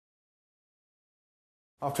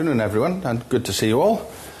Afternoon, everyone, and good to see you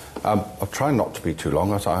all. I'll try not to be too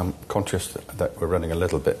long, as I'm conscious that we're running a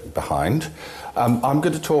little bit behind. I'm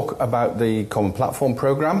going to talk about the Common Platform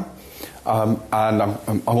Programme, and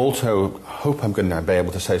I'm also hope I'm going to be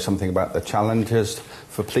able to say something about the challenges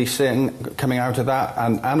for policing coming out of that,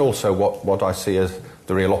 and also what I see as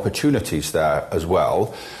the real opportunities there as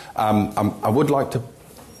well. I would like to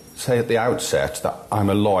say at the outset that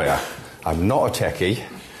I'm a lawyer. I'm not a techie.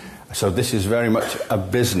 So this is very much a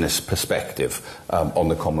business perspective on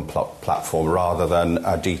the Common Platform rather than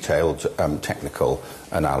a detailed technical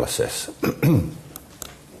analysis.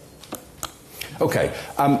 Okay,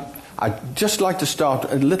 I'd just like to start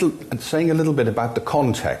saying a little bit about the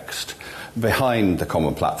context behind the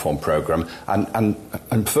Common Platform Programme,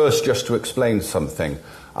 and first just to explain something.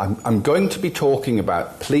 I'm going to be talking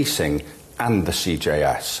about policing and the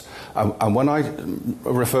CJS. And when I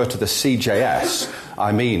refer to the CJS,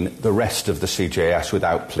 I mean the rest of the CJS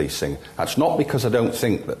without policing. That's not because I don't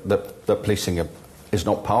think that policing is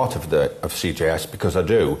not part of CJS, because I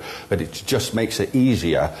do, but it just makes it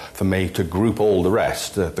easier for me to group all the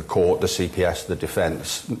rest, the court, the CPS, the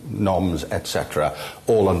defence, NOMS, etc.,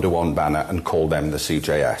 all under one banner and call them the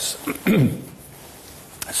CJS.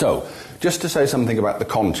 So, just to say something about the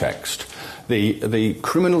context. The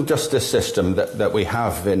criminal justice system that we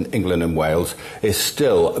have in England and Wales is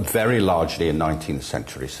still very largely a 19th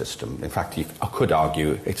century system. In fact, I could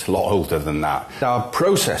argue it's a lot older than that. Our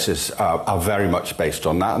processes are very much based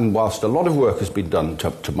on that, and whilst a lot of work has been done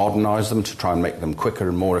to modernise them, to try and make them quicker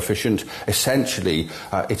and more efficient, essentially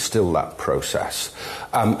it's still that process.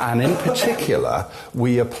 And in particular,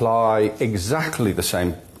 we apply exactly the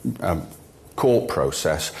same court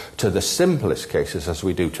process to the simplest cases as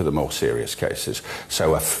we do to the more serious cases.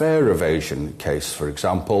 So a fare evasion case, for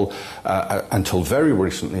example, until very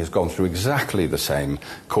recently has gone through exactly the same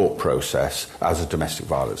court process as a domestic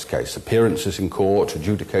violence case. Appearances in court,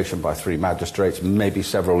 adjudication by 3 magistrates, maybe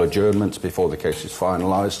several adjournments before the case is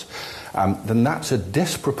finalised. Then that's a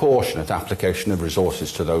disproportionate application of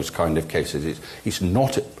resources to those kind of cases. It's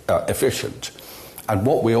not efficient. And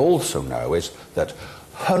what we also know is that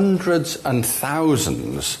hundreds and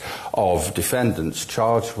thousands of defendants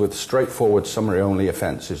charged with straightforward summary-only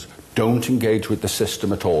offences don't engage with the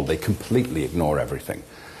system at all. They completely ignore everything.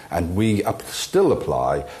 And we still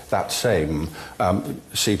apply that same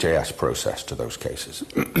CJS process to those cases.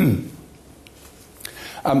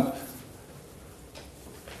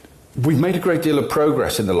 We've made a great deal of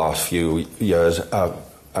progress in the last few years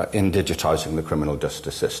in digitising the criminal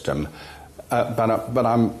justice system, but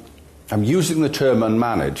I'm using the term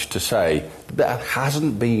unmanaged to say there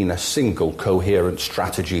hasn't been a single coherent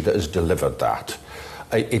strategy that has delivered that.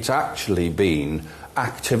 It's actually been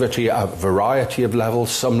activity at a variety of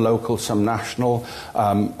levels, some local, some national,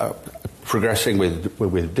 progressing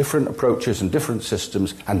with different approaches and different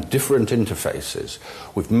systems and different interfaces.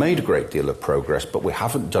 We've made a great deal of progress, but we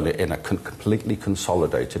haven't done it in a completely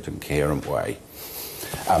consolidated and coherent way.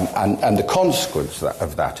 And the consequence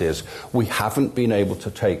of that is we haven't been able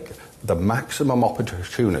to take the maximum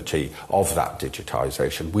opportunity of that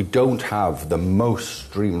digitisation. We don't have the most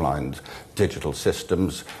streamlined digital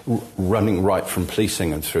systems running right from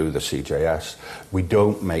policing and through the CJS. We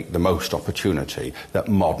don't make the most opportunity that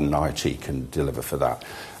modern IT can deliver for that.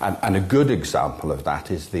 And a good example of that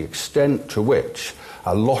is the extent to which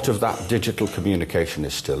a lot of that digital communication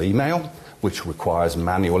is still email, which requires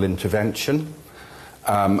manual intervention.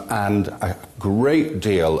 And a great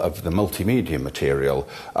deal of the multimedia material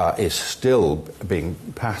is still being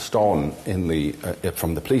passed on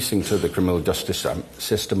from the policing to the criminal justice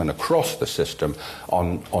system and across the system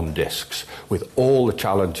on discs, with all the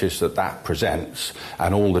challenges that presents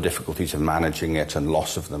and all the difficulties of managing it and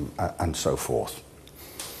loss of them and so forth.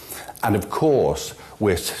 And of course,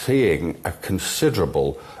 we're seeing a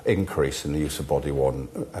considerable increase in the use of body-worn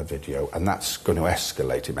video, and that's going to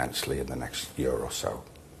escalate immensely in the next year or so.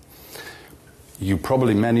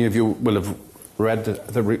 Many of you will have read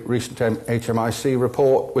the recent HMIC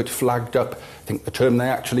report, which flagged up, I think the term they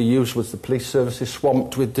actually used was the police service is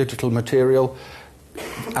swamped with digital material,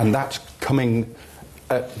 and that's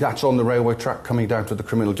on the railway track coming down to the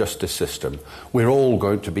criminal justice system. We're all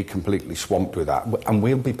going to be completely swamped with that, and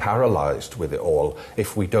we'll be paralysed with it all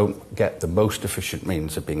if we don't get the most efficient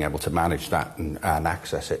means of being able to manage that and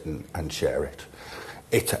access it and share it.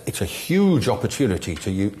 It's a huge opportunity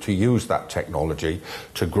to use that technology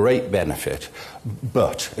to great benefit,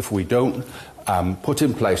 but if we don't put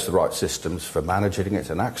in place the right systems for managing it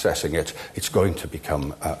and accessing it, it's going to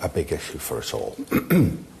become a big issue for us all.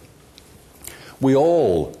 We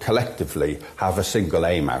all collectively have a single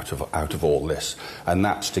aim out of all this, and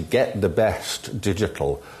that's to get the best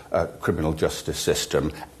digital criminal justice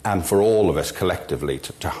system, and for all of us collectively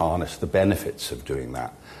to harness the benefits of doing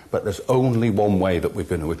that. But there's only one way that we're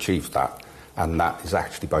going to achieve that, and that is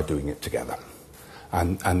actually by doing it together.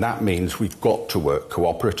 And that means we've got to work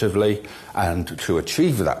cooperatively, and to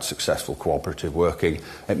achieve that successful cooperative working,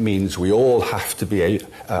 it means we all have to be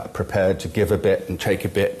prepared to give a bit and take a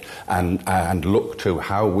bit, and look to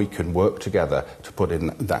how we can work together to put in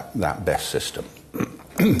that best system.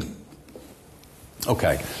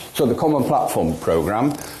 Okay, so the Common Platform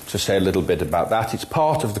Programme, to say a little bit about that, it's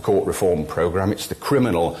part of the Court Reform Programme. It's the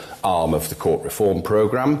criminal arm of the Court Reform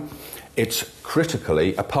Programme. It's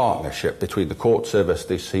critically a partnership between the Court Service,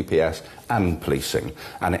 the CPS and policing,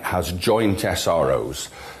 and it has joint SROs.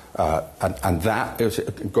 And that is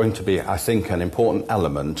going to be, I think, an important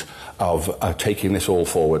element of taking this all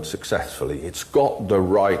forward successfully. It's got the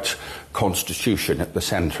right constitution at the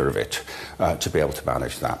centre of it to be able to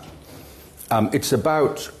manage that. It's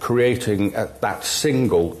about creating that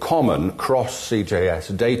single common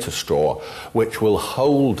cross-CJS data store which will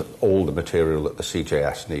hold all the material that the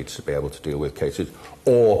CJS needs to be able to deal with cases,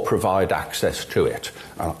 or provide access to it.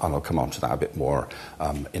 And I'll come on to that a bit more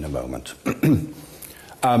in a moment.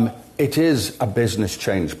 It is a business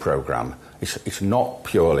change programme. It's not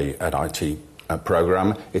purely an IT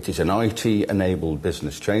programme. It is an IT-enabled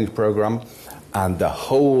business change programme, and the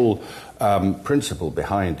whole principle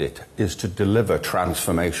behind it is to deliver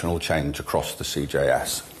transformational change across the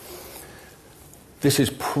CJS. This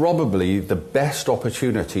is probably the best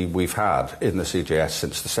opportunity we've had in the CJS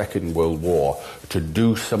since the Second World War to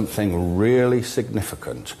do something really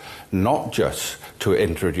significant, not just to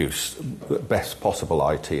introduce the best possible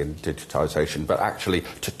IT and digitisation, but actually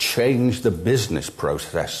to change the business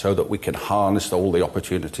process so that we can harness all the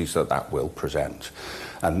opportunities that that will present.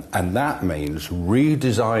 And that means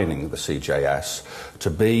redesigning the CJS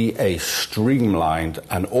to be a streamlined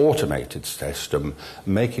and automated system,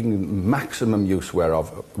 making maximum use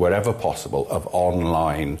wherever possible of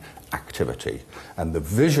online activity. And the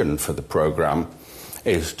vision for the programme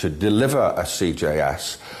is to deliver a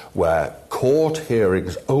CJS where court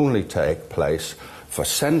hearings only take place for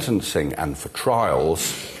sentencing and for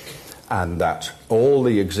trials, and that all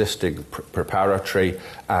the existing preparatory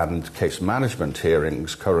and case management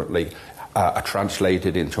hearings currently are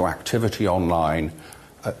translated into activity online,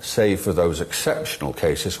 save for those exceptional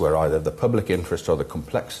cases where either the public interest or the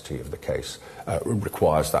complexity of the case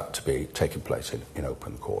requires that to be taking place in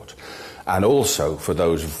open court. And also for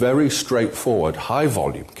those very straightforward,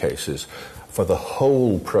 high-volume cases, for the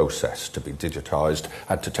whole process to be digitised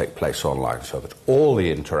and to take place online, so that all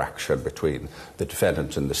the interaction between the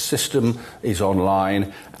defendant and the system is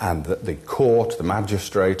online, and that the court, the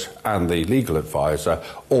magistrate and the legal advisor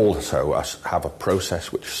also have a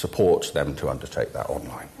process which supports them to undertake that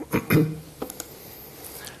online.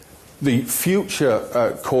 The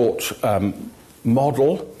future court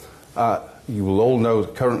model, you will all know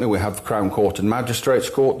that currently we have Crown Court and Magistrates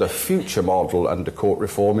Court. The future model under court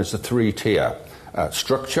reform is the three-tier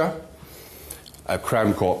structure.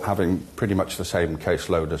 Crown Court having pretty much the same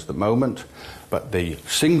caseload as the moment, but the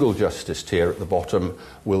single justice tier at the bottom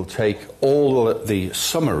will take all the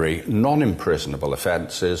summary non-imprisonable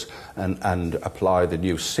offences and apply the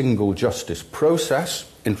new single justice process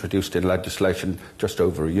introduced in legislation just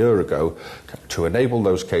over a year ago to enable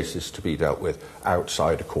those cases to be dealt with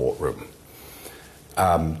outside a courtroom.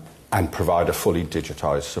 And provide a fully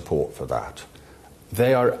digitised support for that.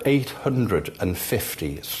 They are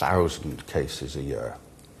 850,000 cases a year,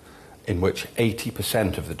 in which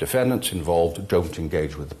 80% of the defendants involved don't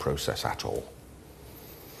engage with the process at all.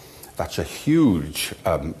 That's a huge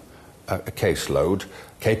a caseload,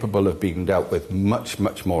 capable of being dealt with much,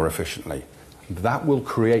 much more efficiently. That will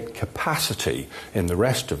create capacity in the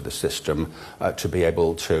rest of the system to be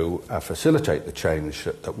able to facilitate the change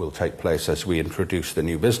that will take place as we introduce the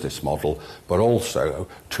new business model, but also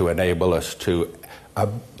to enable us to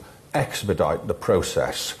expedite the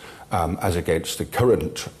process as against the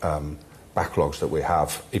current backlogs that we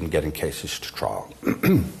have in getting cases to trial.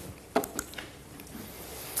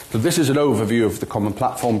 So this is an overview of the Common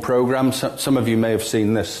Platform Programme. Some of you may have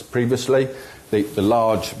seen this previously. The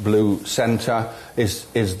large blue centre is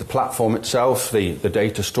the platform itself, the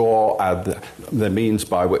data store, the means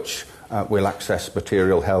by which we'll access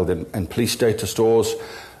material held in police data stores.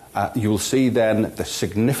 you'll see then the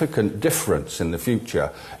significant difference in the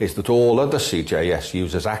future is that all other CJS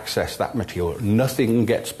users access that material. Nothing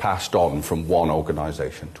gets passed on from one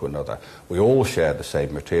organisation to another. We all share the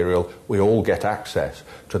same material. We all get access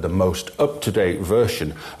to the most up-to-date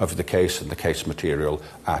version of the case and the case material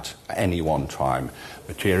at any one time.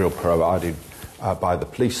 Material provided by the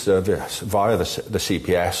police service via the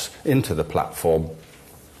CPS into the platform,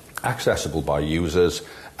 accessible by users,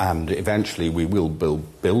 and eventually we will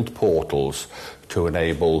build portals to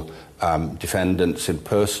enable defendants in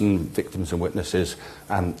person, victims and witnesses,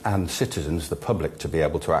 and citizens, the public, to be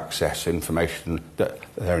able to access information that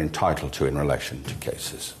they're entitled to in relation to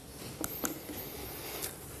cases.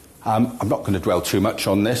 I'm not going to dwell too much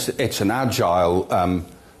on this. It's an agile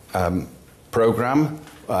programme.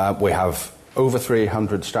 We have over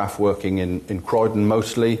 300 staff working in Croydon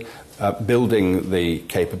mostly, building the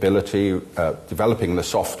capability, developing the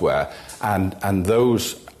software, and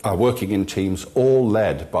those are working in teams all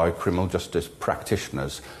led by criminal justice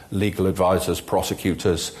practitioners, legal advisors,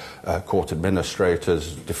 prosecutors, court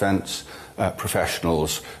administrators, defence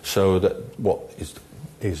professionals, so that what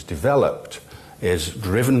is developed is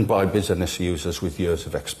driven by business users with years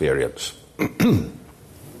of experience.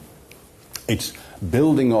 It's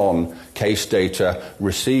building on case data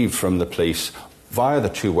received from the police via the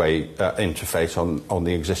two-way interface on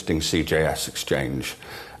the existing CJS exchange.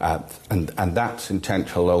 And that's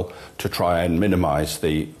intentional to try and minimise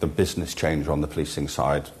the business change on the policing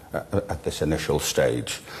side at this initial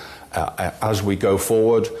stage. As we go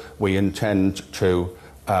forward, we intend to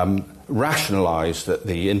rationalise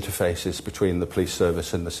the interfaces between the police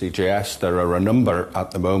service and the CJS. There are a number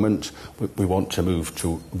at the moment. We want to move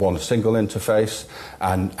to one single interface,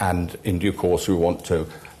 and in due course we want to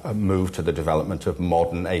move to the development of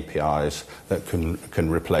modern APIs that can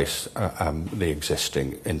replace the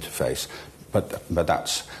existing interface. But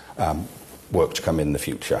that's work to come in the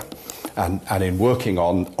future. And in working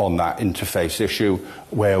on that interface issue,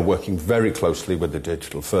 we're working very closely with the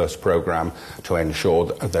Digital First programme to ensure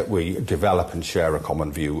that we develop and share a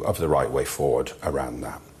common view of the right way forward around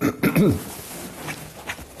that.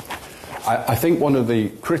 I think one of the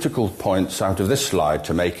critical points out of this slide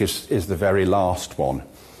to make is the very last one.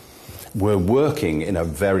 We're working in a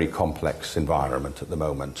very complex environment at the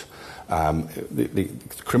moment. The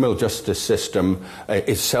criminal justice system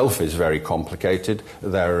itself is very complicated.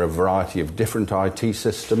 There are a variety of different IT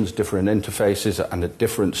systems, different interfaces, and at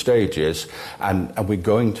different stages. And we're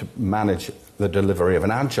going to manage the delivery of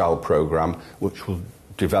an agile program which will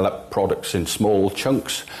develop products in small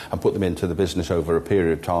chunks and put them into the business over a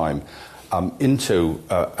period of time, into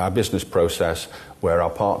our business process where our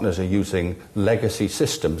partners are using legacy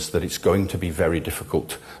systems that it's going to be very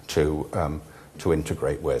difficult to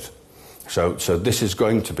integrate with. So this is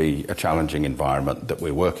going to be a challenging environment that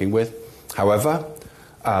we're working with. However,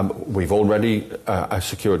 we've already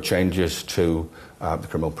secured changes to the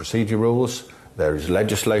criminal procedure rules. There is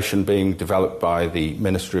legislation being developed by the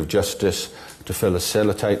Ministry of Justice to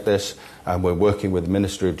facilitate this, and we're working with the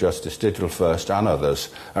Ministry of Justice, Digital First and others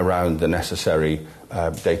around the necessary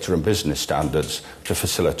data and business standards to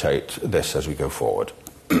facilitate this as we go forward.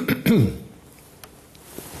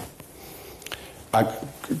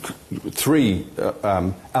 Three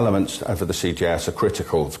elements for the CJS are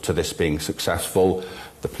critical to this being successful.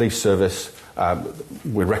 The police service,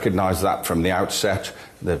 we recognise that from the outset.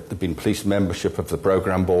 There have been police membership of the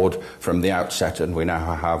programme board from the outset, and we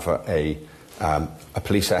now have a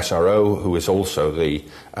police SRO who is also the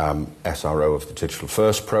SRO of the Digital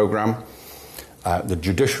First programme. The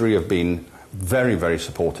judiciary have been very, very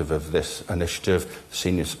supportive of this initiative.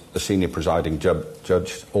 The senior presiding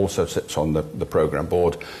judge also sits on the programme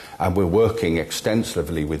board, and we're working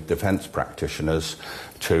extensively with defence practitioners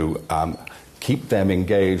to keep them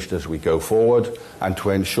engaged as we go forward and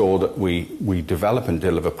to ensure that we develop and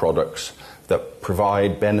deliver products that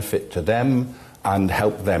provide benefit to them and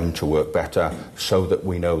help them to work better, so that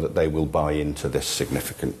we know that they will buy into this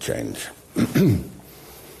significant change.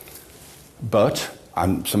 But,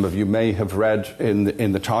 and some of you may have read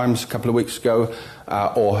in the Times a couple of weeks ago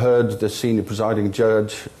or heard the senior presiding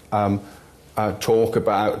judge talk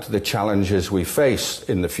about the challenges we face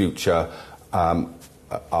in the future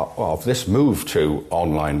of this move to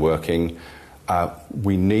online working.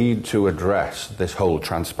 We need to address this whole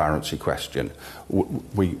transparency question.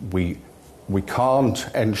 We can't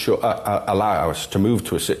allow us to move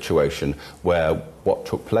to a situation where what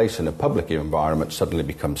took place in a public environment suddenly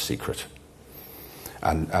becomes secret.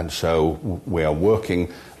 And so we are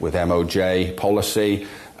working with MOJ policy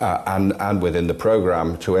and within the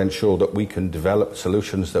programme to ensure that we can develop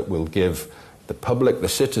solutions that will give the public, the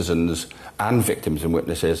citizens, and victims and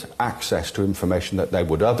witnesses access to information that they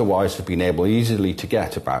would otherwise have been able easily to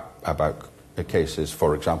get about cases,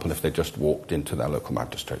 for example, if they just walked into their local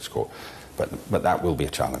magistrate's court. But that will be a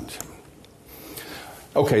challenge.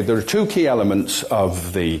 Okay, there are two key elements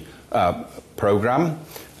of the programme.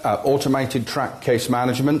 Automated track case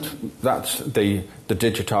management, that's the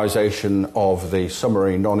digitisation of the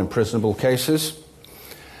summary non-imprisonable cases.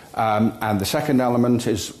 And the second element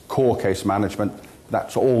is core case management.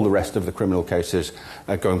 That's all the rest of the criminal cases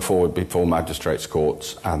going forward before magistrates'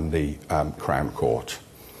 courts and the Crown Court.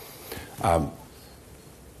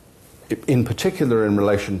 In particular, in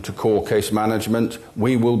relation to core case management,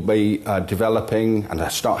 we will be developing, and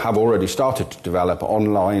have already started to develop,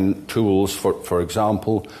 online tools, for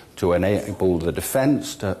example, to enable the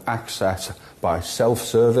defence to access by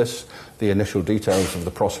self-service the initial details of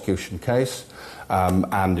the prosecution case,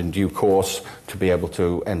 and in due course to be able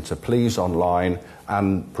to enter pleas online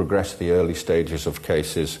and progress the early stages of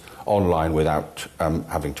cases online without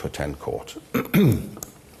having to attend court.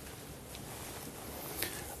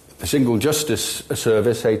 The Single Justice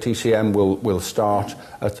Service, ATCM, will start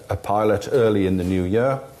a pilot early in the new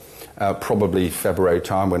year, probably February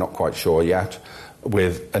time, we're not quite sure yet,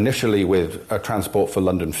 initially with transport for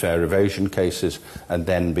London fare evasion cases, and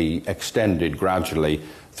then be extended gradually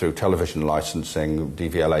through television licensing,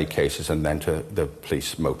 DVLA cases, and then to the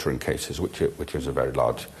police motoring cases, which is a very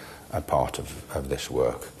large part of this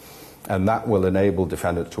work. And that will enable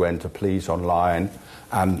defendants to enter pleas online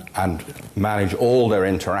and manage all their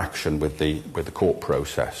interaction with the court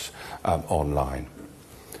process online.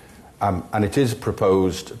 And it is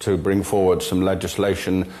proposed to bring forward some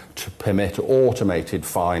legislation to permit automated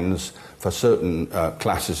fines for certain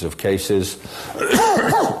classes of cases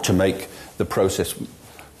to make the process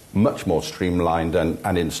much more streamlined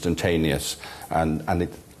and instantaneous. And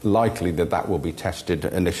it's likely that will be tested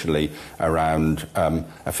initially around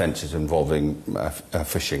offences involving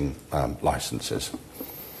fishing licences.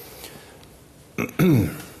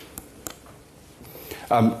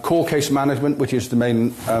 Core case management, which is the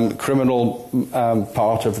main criminal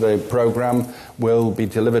part of the programme, will be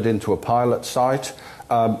delivered into a pilot site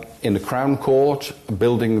in the Crown Court,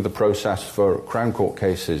 building the process for Crown Court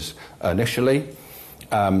cases initially.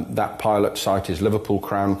 That pilot site is Liverpool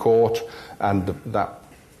Crown Court, and that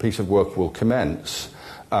piece of work will commence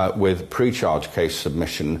with pre-charge case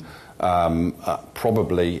submission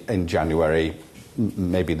probably in January,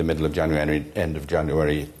 maybe the middle of January, end of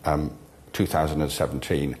January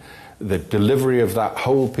 2017. The delivery of that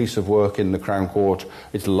whole piece of work in the Crown Court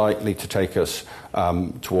is likely to take us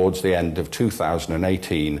towards the end of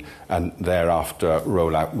 2018, and thereafter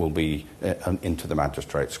rollout will be into the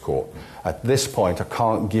Magistrates' Court. At this point, I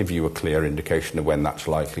can't give you a clear indication of when that's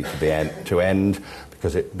likely to end,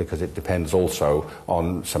 because it depends also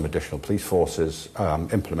on some additional police forces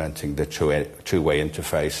implementing the two-way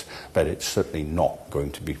interface, but it's certainly not going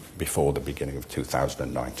to be before the beginning of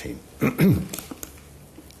 2019.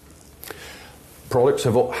 Products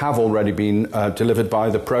have already been delivered by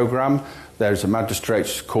the programme. There's a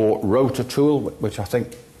Magistrates' Court rota tool, which I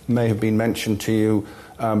think may have been mentioned to you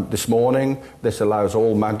this morning. This allows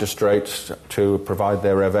all magistrates to provide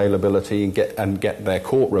their availability and get their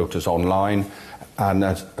court rotas online, and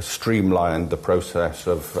has streamlined the process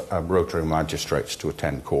of rotating magistrates to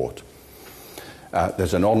attend court.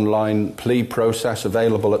 There's an online plea process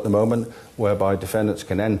available at the moment, whereby defendants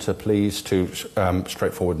can enter pleas to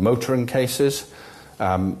straightforward motoring cases.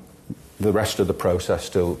 The rest of the process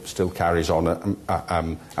still carries on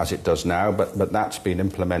as it does now, but that's been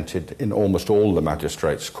implemented in almost all the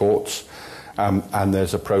magistrates' courts. And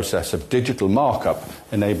there's a process of digital markup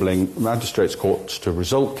enabling magistrates' courts to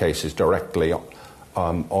result cases directly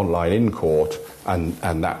online in court, and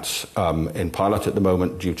that's in pilot at the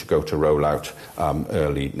moment, due to go to rollout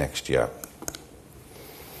early next year.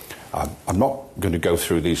 I'm not going to go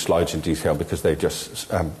through these slides in detail because they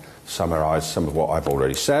just summarise some of what I've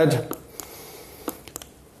already said.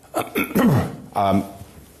 I've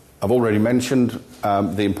already mentioned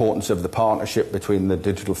the importance of the partnership between the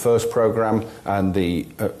Digital First programme and the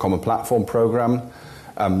Common Platform programme.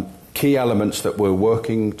 Key elements that we're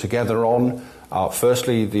working together on are,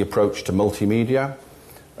 firstly, the approach to multimedia.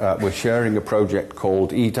 We're sharing a project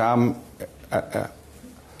called EDAM,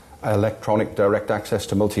 Electronic Direct Access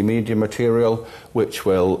to Multimedia Material, which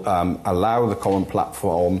will allow the Common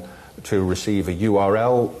Platform to receive a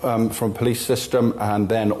URL from a police system and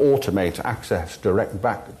then automate access direct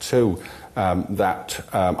back to that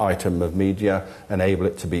item of media, enable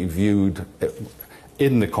it to be viewed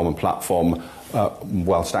in the Common Platform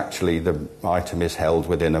whilst actually the item is held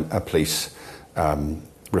within a police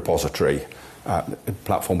repository. the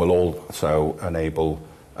platform will also enable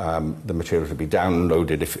the material to be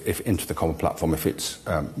downloaded if into the common platform if it's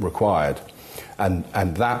required.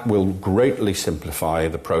 And that will greatly simplify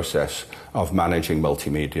the process of managing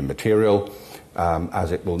multimedia material,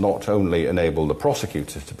 as it will not only enable the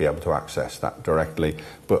prosecutors to be able to access that directly,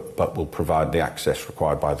 but will provide the access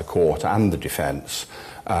required by the court and the defence,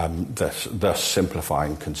 thus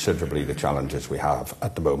simplifying considerably the challenges we have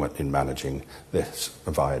at the moment in managing this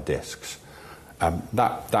via discs.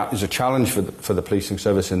 That is a challenge for the policing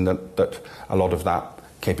service in that a lot of that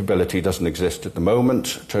capability doesn't exist at the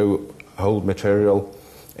moment to hold material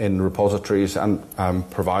in repositories and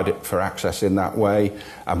provide it for access in that way,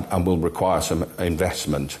 and will require some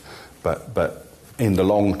investment. But in the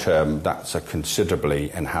long term, that's a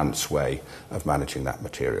considerably enhanced way of managing that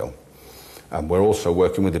material. We're also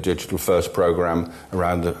working with the Digital First programme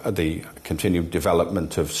around the continued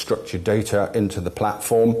development of structured data into the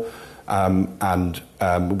platform, and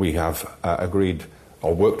we have agreed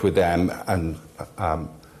or worked with them and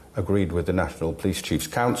agreed with the National Police Chiefs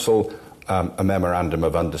Council a memorandum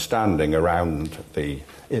of understanding around the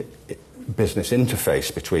business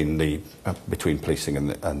interface between policing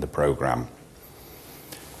and the programme.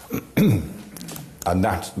 And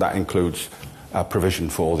that includes provision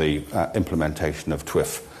for the implementation of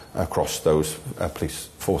TWIF across those police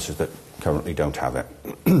forces that currently don't have it.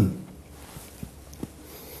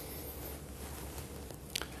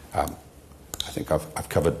 I think I've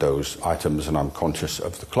covered those items, and I'm conscious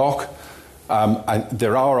of the clock. And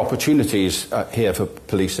there are opportunities here for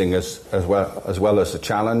policing as well as a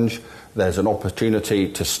challenge. There's an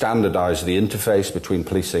opportunity to standardise the interface between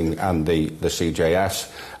policing and the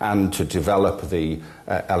CJS, and to develop the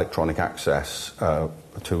electronic access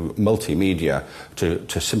to multimedia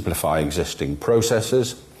to simplify existing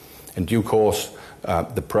processes. In due course,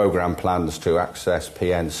 the programme plans to access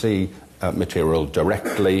PNC material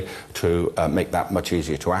directly to make that much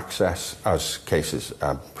easier to access as cases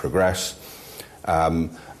progress.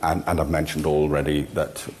 And I've mentioned already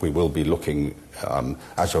that we will be looking,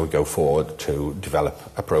 as we go forward, to develop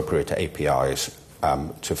appropriate APIs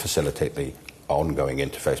to facilitate the ongoing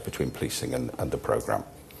interface between policing and the programme.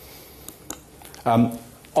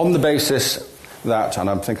 On the basis that, and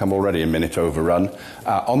I think I'm already a minute overrun,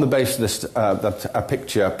 on the basis that a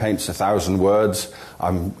picture paints 1,000 words,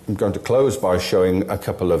 I'm going to close by showing a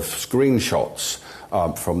couple of screenshots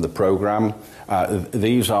from the programme.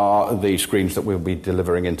 These are the screens that we'll be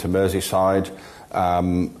delivering into Merseyside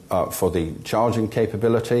for the charging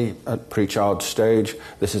capability at pre-charge stage.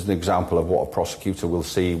 This is an example of what a prosecutor will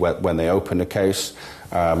see when they open a case.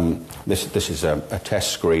 This is a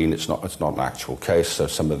test screen. It's not an actual case, so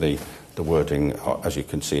some of the wording, as you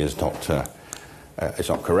can see, is not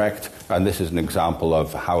correct. And this is an example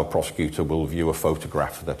of how a prosecutor will view a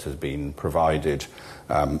photograph that has been provided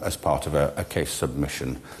as part of a case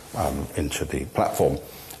submission into the platform.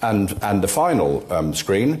 And the final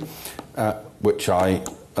screen, which I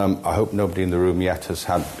hope nobody in the room yet has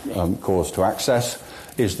had cause to access,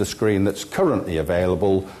 is the screen that's currently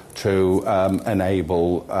available to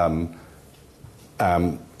enable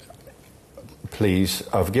pleas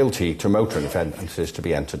of guilty to motor offences to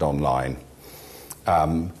be entered online.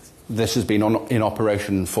 This has been in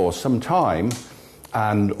operation for some time,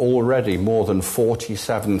 and already more than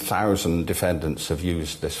 47,000 defendants have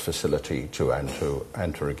used this facility to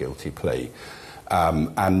enter a guilty plea.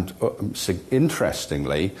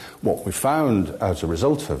 Interestingly, what we found as a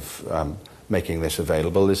result of making this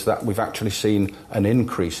available is that we've actually seen an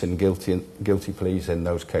increase in guilty pleas in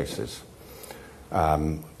those cases,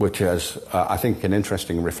 which is, I think, an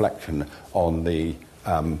interesting reflection on the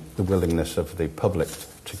willingness of the public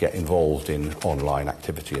to get involved in online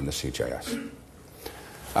activity in the CJS.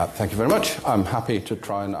 Thank you very much. I'm happy to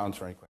try and answer any questions.